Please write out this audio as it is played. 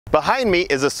Behind me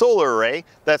is a solar array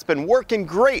that's been working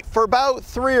great for about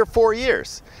 3 or 4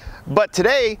 years. But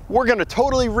today, we're gonna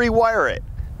totally rewire it.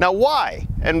 Now why?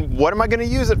 And what am I gonna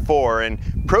use it for? And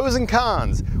pros and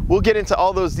cons. We'll get into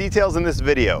all those details in this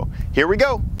video. Here we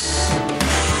go.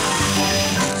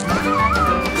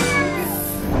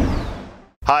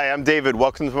 Hi, I'm David.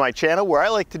 Welcome to my channel where I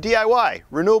like to DIY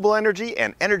renewable energy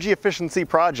and energy efficiency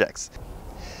projects.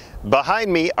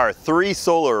 Behind me are 3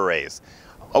 solar arrays.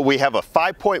 We have a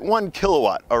 5.1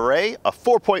 kilowatt array, a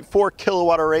 4.4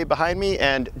 kilowatt array behind me,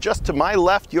 and just to my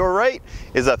left, your right,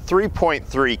 is a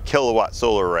 3.3 kilowatt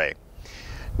solar array.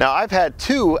 Now I've had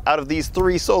 2 out of these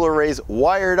 3 solar arrays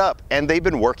wired up and they've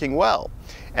been working well.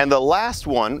 And the last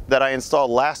one that I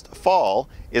installed last fall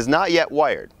is not yet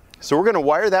wired. So we're gonna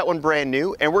wire that one brand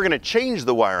new and we're gonna change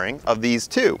the wiring of these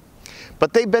 2.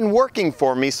 But they've been working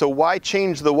for me, so why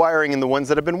change the wiring in the ones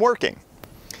that have been working?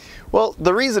 Well,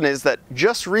 the reason is that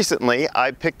just recently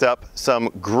I picked up some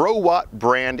Growatt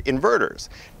brand inverters.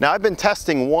 Now I've been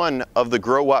testing one of the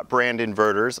Growatt brand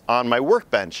inverters on my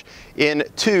workbench in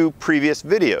 2 previous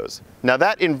videos. Now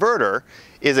that inverter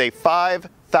is a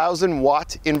 5,000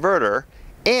 watt inverter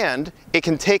and it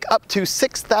can take up to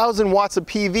 6,000 watts of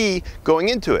PV going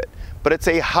into it. But it's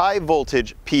a high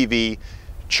voltage PV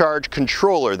charge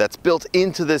controller that's built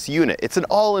into this unit. It's an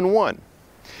all-in-one.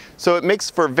 So it makes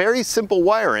for very simple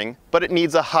wiring, but it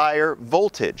needs a higher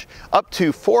voltage, up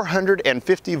to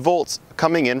 450 volts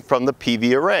coming in from the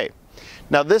PV array.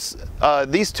 Now these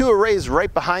 2 arrays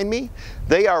right behind me,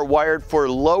 they are wired for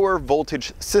lower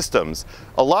voltage systems.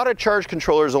 A lot of charge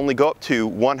controllers only go up to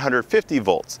 150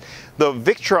 volts. The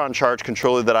Victron charge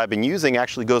controller that I've been using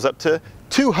actually goes up to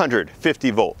 250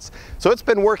 volts. So it's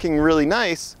been working really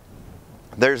nice.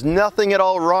 There's nothing at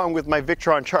all wrong with my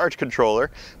Victron charge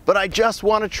controller, but I just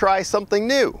want to try something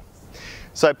new.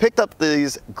 So I picked up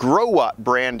these Growatt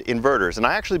brand inverters, and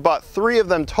I actually bought 3 of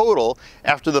them total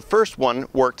after the first one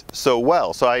worked so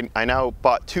well. So I now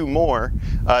bought 2 more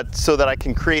so that I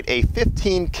can create a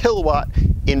 15 kilowatt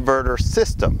inverter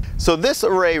system. So this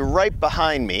array right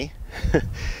behind me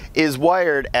is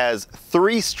wired as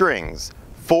 3 strings,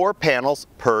 4 panels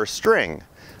per string.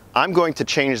 I'm going to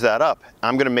change that up.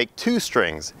 I'm going to make 2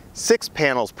 strings, 6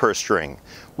 panels per string.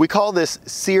 We call this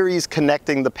series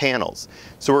connecting the panels.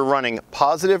 So we're running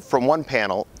positive from one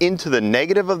panel into the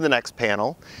negative of the next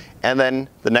panel, and then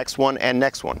the next one and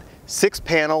next one. 6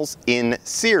 panels in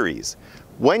series.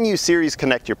 When you series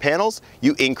connect your panels,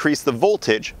 you increase the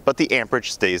voltage, but the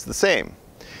amperage stays the same.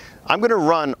 I'm going to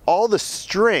run all the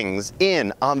strings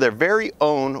in on their very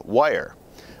own wire.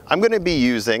 I'm going to be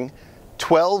using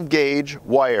 12 gauge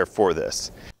wire for this.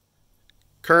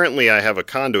 Currently I have a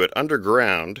conduit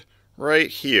underground right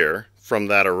here from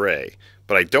that array,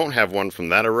 but I don't have one from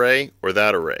that array or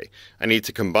that array. I need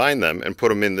to combine them and put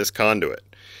them in this conduit.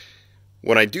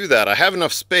 When I do that, I have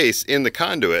enough space in the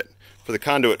conduit for the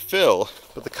conduit fill,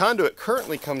 but the conduit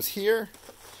currently comes here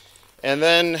and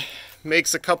then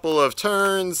makes a couple of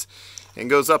turns and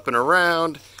goes up and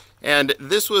around, and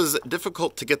this was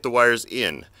difficult to get the wires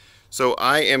in. So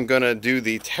I am gonna do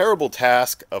the terrible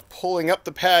task of pulling up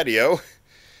the patio.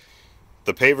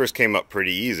 The pavers came up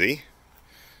pretty easy.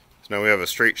 So now we have a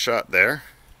straight shot there.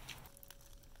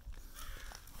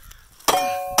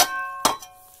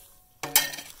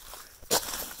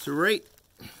 So right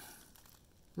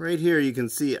here you can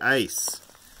see ice.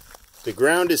 The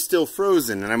ground is still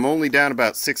frozen and I'm only down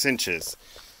about 6 inches.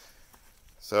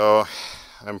 So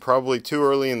I'm probably too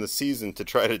early in the season to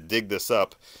try to dig this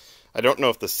up. I don't know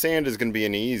if the sand is going to be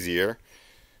any easier.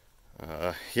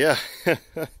 Yeah,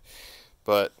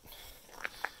 but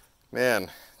man,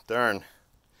 darn.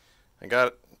 I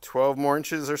got 12 more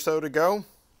inches or so to go.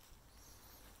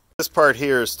 This part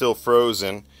here is still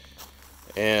frozen,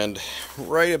 and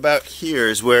right about here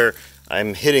is where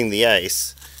I'm hitting the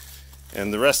ice,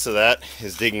 and the rest of that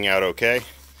is digging out okay.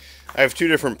 I have 2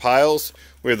 different piles.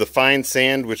 We have the fine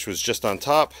sand, which was just on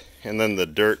top, and then the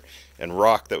dirt and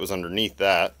rock that was underneath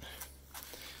that.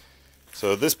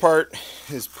 So this part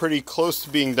is pretty close to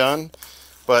being done,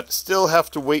 but still have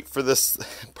to wait for this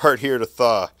part here to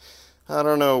thaw. I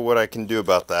don't know what I can do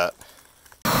about that.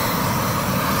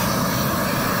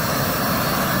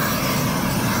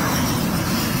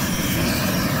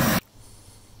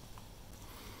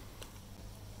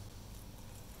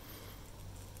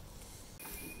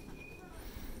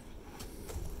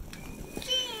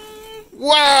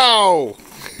 Wow!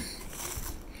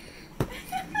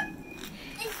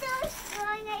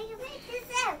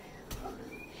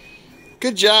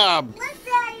 Good job!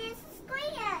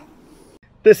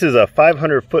 This is a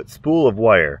 500-foot spool of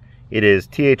wire. It is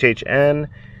THHN,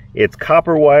 it's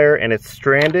copper wire, and it's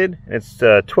stranded. It's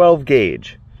 12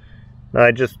 gauge. Now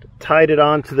I just tied it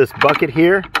onto this bucket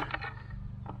here,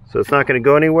 so it's not going to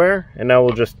go anywhere. And now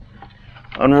we'll just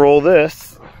unroll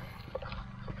this.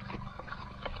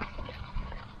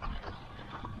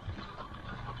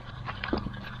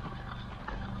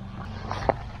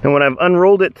 And when I've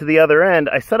unrolled it to the other end,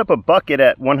 I set up a bucket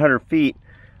at 100 feet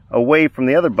away from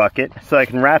the other bucket so I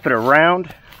can wrap it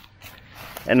around.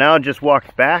 And now I'll just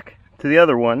walk back to the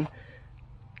other one,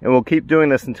 and we'll keep doing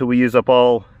this until we use up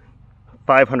all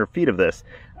 500 feet of this.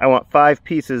 I want 5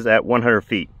 pieces at 100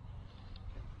 feet.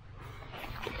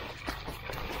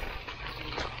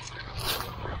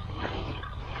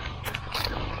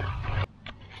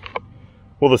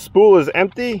 Well, the spool is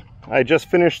empty. I just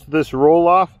finished this roll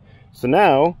off. So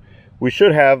now we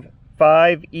should have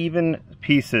 5 even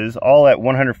pieces all at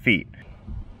 100 feet.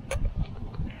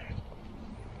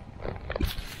 There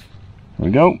we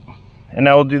go. And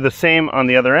now we'll do the same on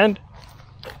the other end.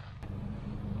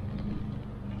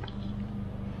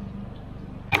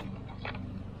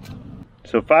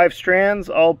 So 5 strands,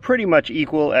 all pretty much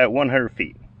equal at 100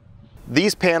 feet.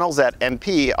 These panels at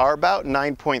MP are about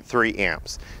 9.3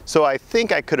 amps, so I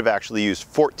think I could have actually used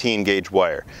 14 gauge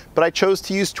wire, but I chose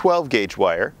to use 12 gauge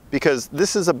wire because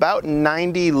this is about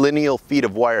 90 lineal feet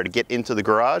of wire to get into the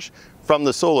garage from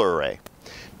the solar array.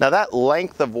 Now that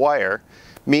length of wire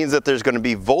means that there's going to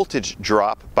be voltage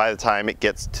drop by the time it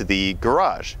gets to the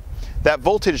garage. That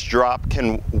voltage drop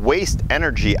can waste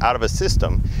energy out of a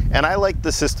system, and I like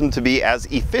the system to be as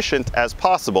efficient as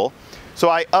possible. So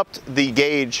I upped the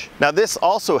gauge. Now this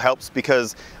also helps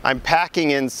because I'm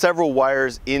packing in several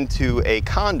wires into a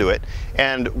conduit,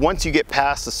 and once you get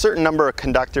past a certain number of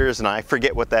conductors, and I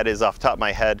forget what that is off the top of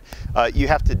my head, you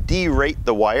have to derate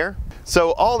the wire.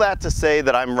 So all that to say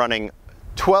that I'm running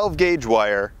 12 gauge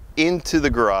wire into the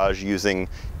garage using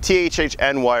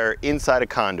THHN wire inside a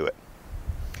conduit.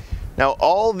 Now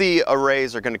all the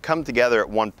arrays are going to come together at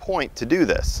one point to do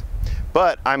this,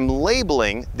 but I'm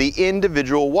labeling the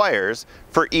individual wires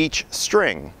for each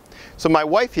string. So my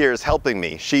wife here is helping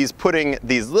me. She's putting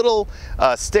these little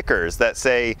stickers that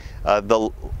say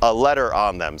a letter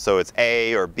on them. So it's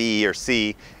A or B or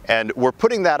C, and we're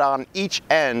putting that on each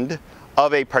end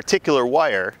of a particular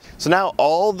wire. So now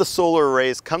all the solar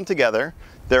arrays come together.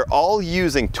 They're all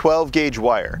using 12 gauge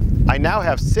wire. I now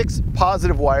have 6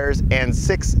 positive wires and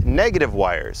 6 negative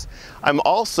wires. I'm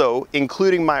also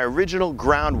including my original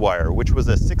ground wire, which was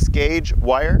a 6 gauge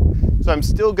wire. So I'm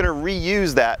still going to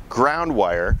reuse that ground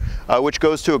wire, which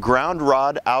goes to a ground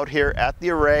rod out here at the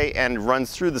array and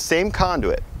runs through the same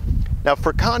conduit. Now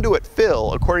for conduit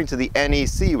fill, according to the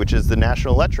NEC, which is the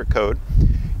National Electric Code,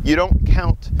 you don't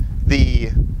count the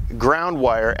ground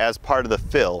wire as part of the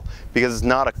fill because it's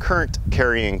not a current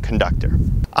carrying conductor.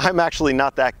 I'm actually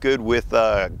not that good with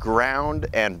ground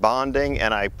and bonding,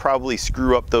 and I probably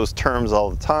screw up those terms all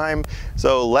the time.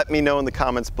 So let me know in the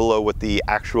comments below what the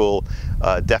actual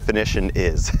definition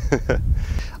is.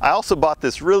 I also bought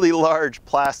this really large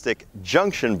plastic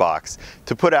junction box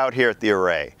to put out here at the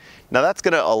array. Now that's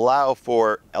going to allow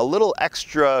for a little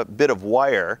extra bit of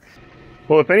wire.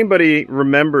 Well, if anybody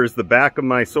remembers the back of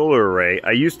my solar array,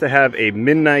 I used to have a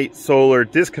Midnight Solar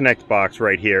disconnect box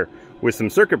right here with some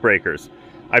circuit breakers.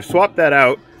 I've swapped that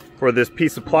out for this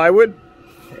piece of plywood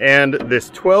and this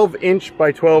 12-inch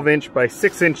by 12-inch by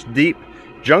 6-inch deep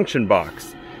junction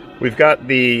box. We've got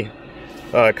the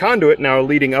conduit now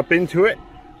leading up into it.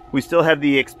 We still have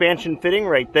the expansion fitting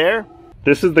right there.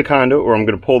 This is the conduit where I'm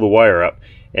going to pull the wire up,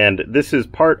 and this is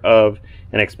part of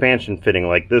an expansion fitting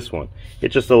like this one. It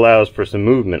just allows for some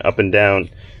movement up and down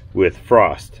with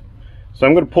frost. So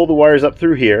I'm going to pull the wires up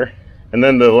through here, and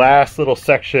then the last little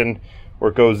section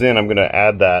where it goes in, I'm going to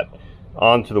add that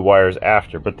onto the wires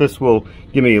after. But this will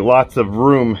give me lots of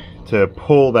room to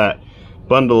pull that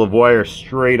bundle of wire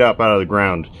straight up out of the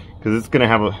ground, because it's going to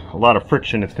have a lot of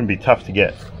friction. It's going to be tough to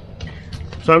get.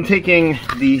 So I'm taking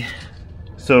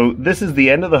so this is the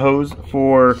end of the hose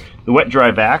for the wet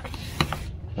dry vac.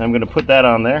 I'm going to put that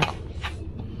on there,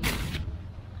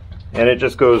 and it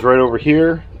just goes right over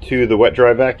here to the wet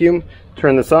dry vacuum.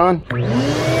 Turn this on.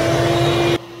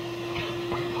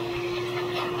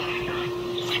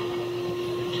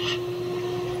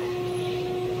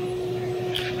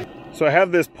 So I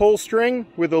have this pull string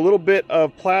with a little bit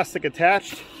of plastic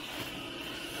attached,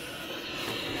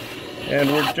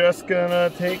 and we're just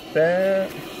gonna take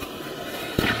that.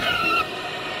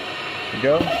 There we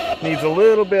go. Needs a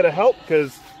little bit of help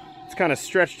because it's kind of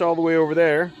stretched all the way over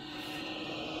there.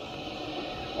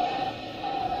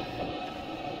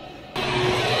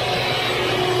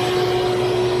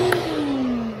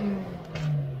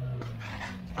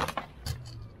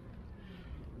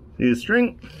 See the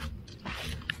string?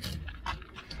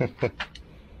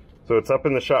 So So it's up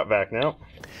in the shop vac now.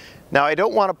 Now I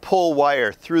don't want to pull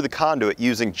wire through the conduit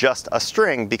using just a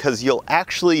string because you'll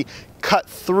actually cut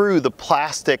through the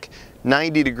plastic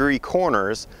 90-degree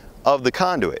corners of the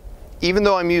conduit. Even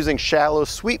though I'm using shallow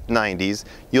sweep 90s,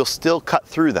 you'll still cut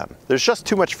through them. There's just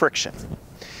too much friction.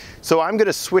 So I'm going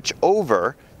to switch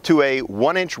over to a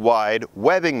 1-inch wide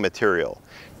webbing material.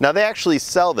 Now they actually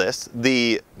sell this.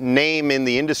 The name in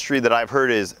the industry that I've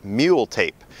heard is mule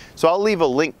tape. So I'll leave a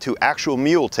link to actual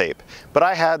mule tape, but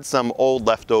I had some old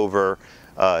leftover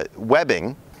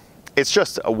webbing. It's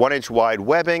just a 1-inch wide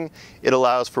webbing. It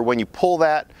allows for when you pull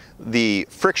that, the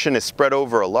friction is spread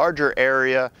over a larger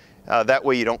area. That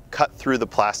way you don't cut through the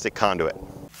plastic conduit.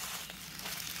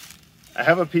 I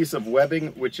have a piece of webbing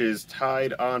which is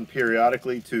tied on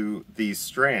periodically to these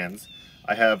strands.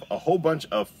 I have a whole bunch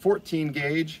of 14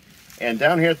 gauge, and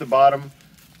down here at the bottom,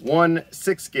 1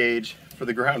 6 gauge for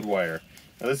the ground wire.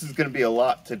 Now this is going to be a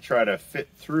lot to try to fit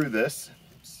through this.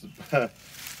 I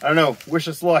don't know, wish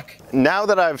us luck. Now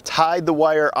that I've tied the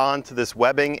wire onto this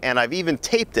webbing and I've even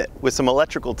taped it with some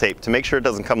electrical tape to make sure it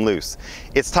doesn't come loose,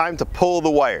 it's time to pull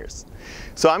the wires.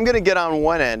 So I'm going to get on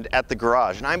one end at the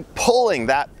garage and I'm pulling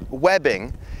that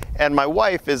webbing, and my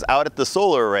wife is out at the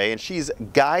solar array and she's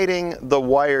guiding the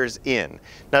wires in.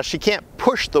 Now she can't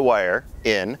push the wire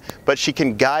in, but she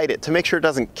can guide it to make sure it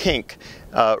doesn't kink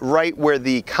right where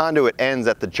the conduit ends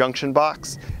at the junction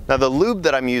box. Now the lube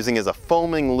that I'm using is a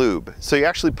foaming lube. So you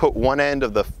actually put one end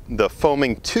of the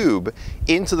foaming tube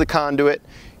into the conduit,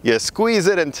 you squeeze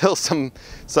it until some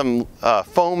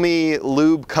foamy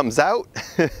lube comes out.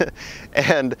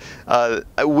 And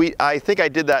I think I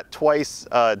did that twice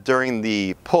during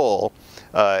the pull.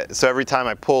 So every time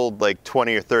I pulled like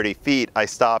 20 or 30 feet, I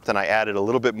stopped and I added a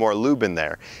little bit more lube in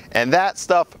there. And that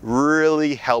stuff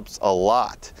really helps a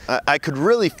lot. I could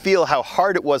really feel how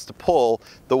hard it was to pull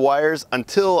the wires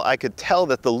until I could tell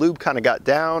that the lube kind of got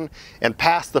down and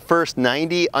past the first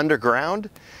 90 underground.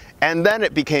 And then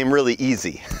it became really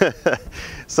easy.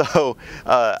 So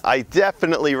I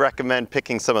definitely recommend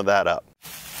picking some of that up.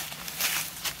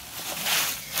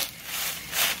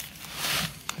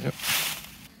 Yep.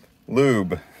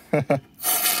 Lube.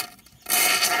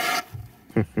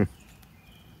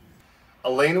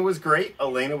 Elena was great.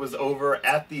 Elena was over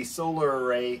at the solar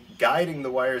array guiding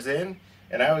the wires in,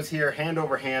 and I was here hand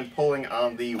over hand pulling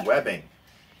on the webbing.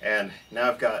 And now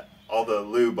I've got all the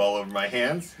lube all over my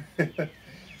hands.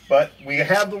 But we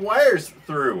have the wires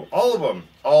through, all of them,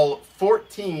 all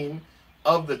 14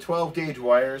 of the 12 gauge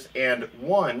wires and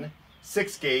 1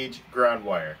 6 gauge ground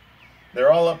wire.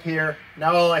 They're all up here.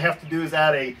 Now all I have to do is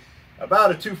add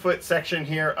about a 2-foot section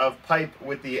here of pipe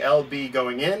with the LB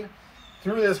going in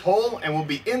through this hole, and we'll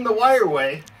be in the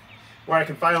wireway where I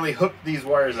can finally hook these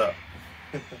wires up.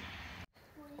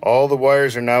 All the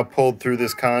wires are now pulled through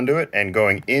this conduit and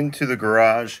going into the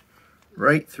garage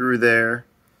right through there.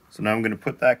 So now I'm going to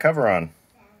put that cover on.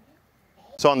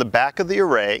 So on the back of the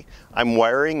array, I'm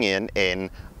wiring in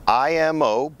an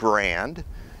IMO brand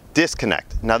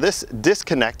disconnect. Now this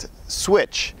disconnect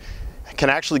switch can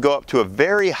actually go up to a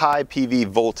very high PV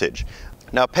voltage.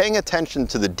 Now paying attention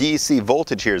to the DC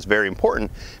voltage here is very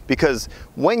important, because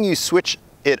when you switch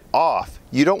it off,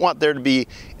 you don't want there to be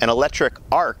an electric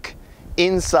arc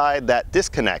inside that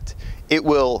disconnect. It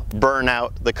will burn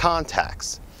out the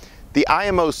contacts. The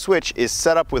IMO switch is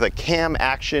set up with a cam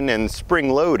action and spring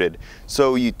loaded,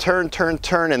 so you turn, turn,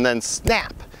 turn, and then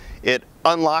snap. It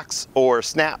unlocks, or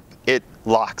snap, it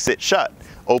locks it shut,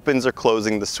 opens or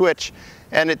closing the switch,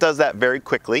 and it does that very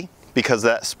quickly because of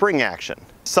that spring action.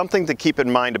 Something to keep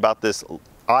in mind about this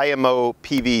IMO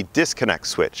PV disconnect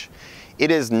switch: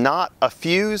 it is not a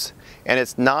fuse and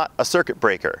it's not a circuit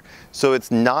breaker, so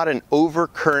it's not an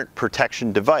overcurrent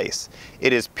protection device.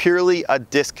 It is purely a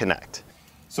disconnect.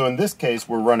 So in this case,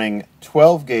 we're running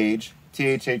 12 gauge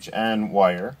THHN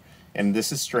wire, and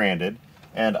this is stranded,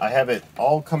 and I have it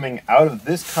all coming out of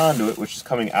this conduit, which is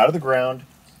coming out of the ground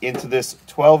into this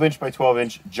 12-inch by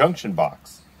 12-inch junction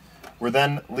box. We're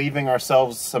then leaving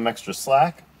ourselves some extra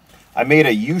slack. I made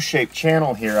a U-shaped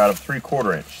channel here out of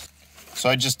 3/4 inch. So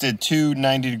I just did 2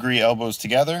 90-degree elbows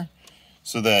together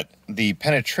so that the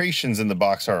penetrations in the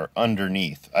box are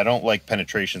underneath. I don't like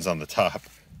penetrations on the top.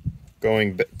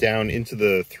 Going down into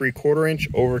the 3/4 inch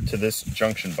over to this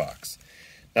junction box.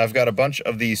 Now I've got a bunch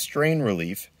of these strain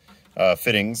relief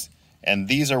fittings, and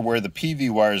these are where the PV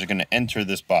wires are going to enter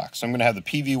this box. So I'm going to have the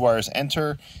PV wires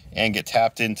enter and get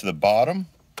tapped into the bottom,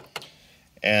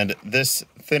 and this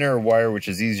thinner wire, which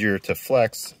is easier to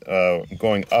flex,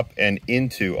 going up and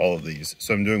into all of these.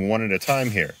 So I'm doing one at a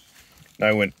time here. Now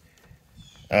I went,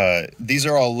 these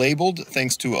are all labeled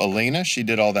thanks to Elena. She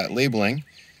did all that labeling.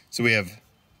 So we have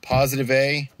positive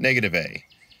A, negative A,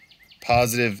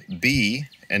 positive B,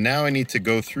 and now I need to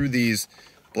go through these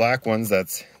black ones.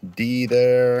 That's D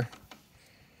there.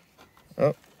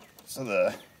 Oh,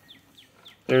 so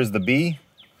there's the B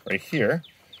right here.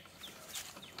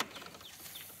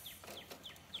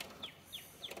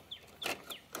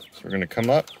 So we're going to come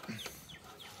up,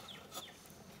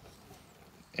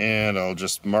 and I'll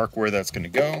just mark where that's going to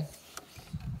go.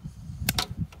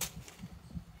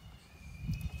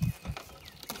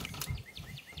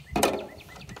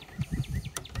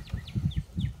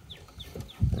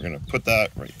 We're going to put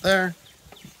that right there.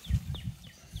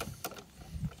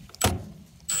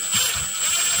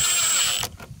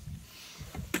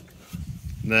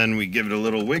 Then we give it a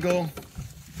little wiggle.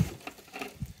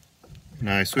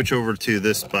 Now I switch over to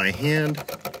this by hand.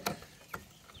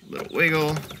 Little wiggle.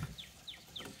 All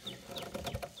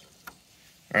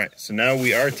right, so now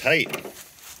we are tight.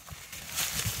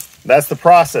 That's the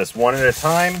process, one at a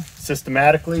time,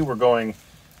 systematically. We're going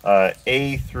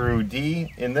A through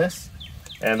D in this,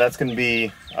 and that's going to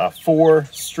be 4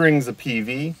 strings of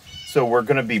PV. So we're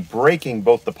going to be breaking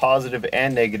both the positive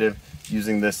and negative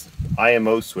using this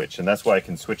IMO switch, and that's why I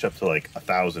can switch up to like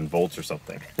 1,000 volts or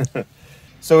something.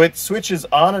 So it switches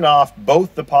on and off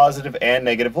both the positive and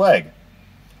negative leg.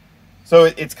 So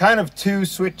it's kind of 2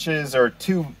 switches or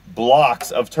 2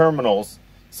 blocks of terminals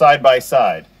side by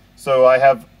side. So I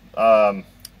have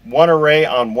one array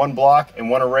on one block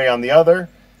and one array on the other,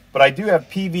 but I do have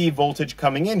PV voltage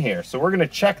coming in here. So we're going to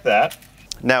check that.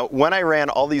 Now, when I ran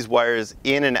all these wires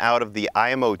in and out of the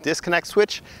IMO disconnect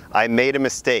switch, I made a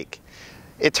mistake.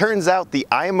 It turns out the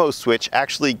IMO switch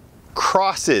actually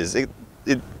crosses, it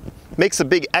makes a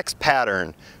big X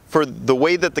pattern for the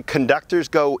way that the conductors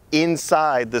go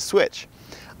inside the switch.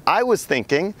 I was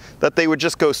thinking that they would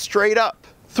just go straight up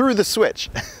through the switch.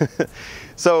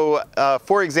 So,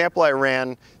 for example, I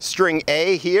ran string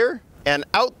A here and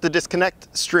out the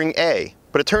disconnect string A.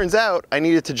 But it turns out I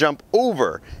needed to jump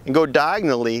over and go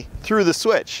diagonally through the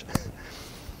switch.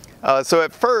 So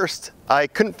at first, I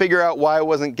couldn't figure out why I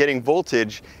wasn't getting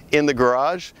voltage in the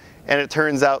garage, and it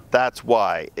turns out that's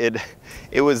why.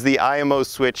 It was the IMO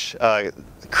switch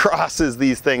crosses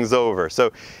these things over.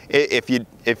 So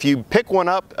if you pick one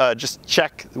up, just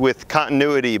check with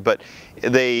continuity, but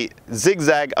they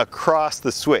zigzag across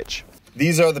the switch.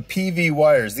 These are the PV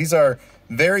wires. These are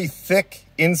very thick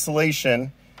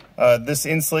insulation. This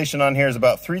insulation on here is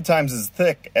about 3 times as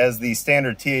thick as the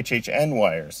standard THHN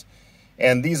wires.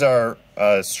 And these are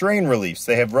strain reliefs.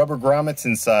 They have rubber grommets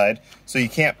inside, so you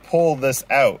can't pull this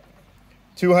out.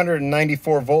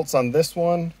 294 volts on this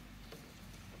one.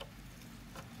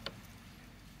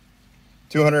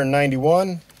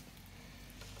 291.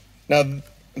 Now,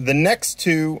 the next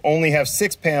 2 only have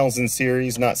 6 panels in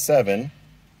series, not 7.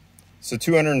 So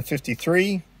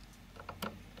 253.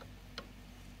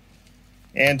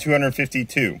 And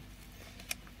 252.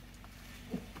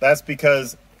 That's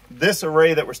because this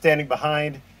array that we're standing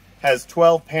behind has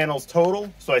 12 panels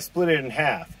total, so I split it in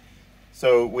half.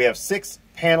 So we have 6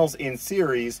 panels in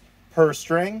series per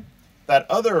string. That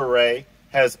other array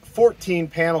has 14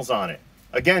 panels on it.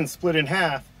 Again, split in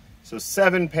half, so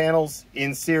 7 panels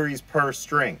in series per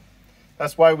string.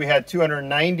 That's why we had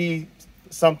 290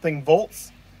 something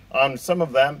volts on some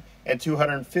of them and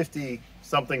 250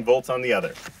 something volts on the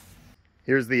other.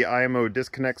 Here's the IMO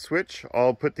disconnect switch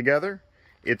all put together.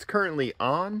 It's currently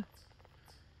on.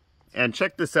 And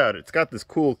check this out. It's got this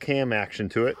cool cam action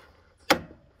to it.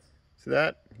 See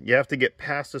that? You have to get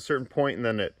past a certain point and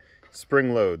then it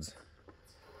spring loads.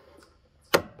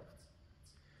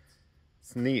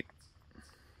 It's neat.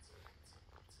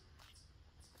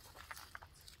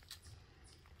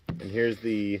 And here's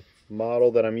the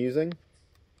model that I'm using.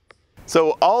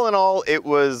 So all in all, it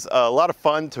was a lot of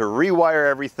fun to rewire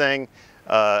everything.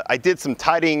 I did some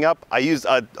tidying up. I used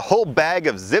a whole bag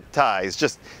of zip ties,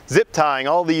 just zip tying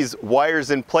all these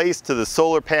wires in place to the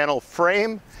solar panel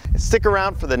frame. Stick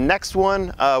around for the next one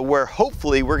where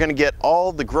hopefully we're going to get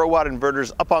all the Growatt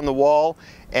inverters up on the wall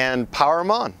and power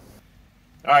them on.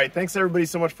 All right, thanks everybody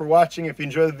so much for watching. If you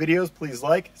enjoy the videos, please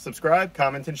like, subscribe,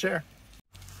 comment, and share.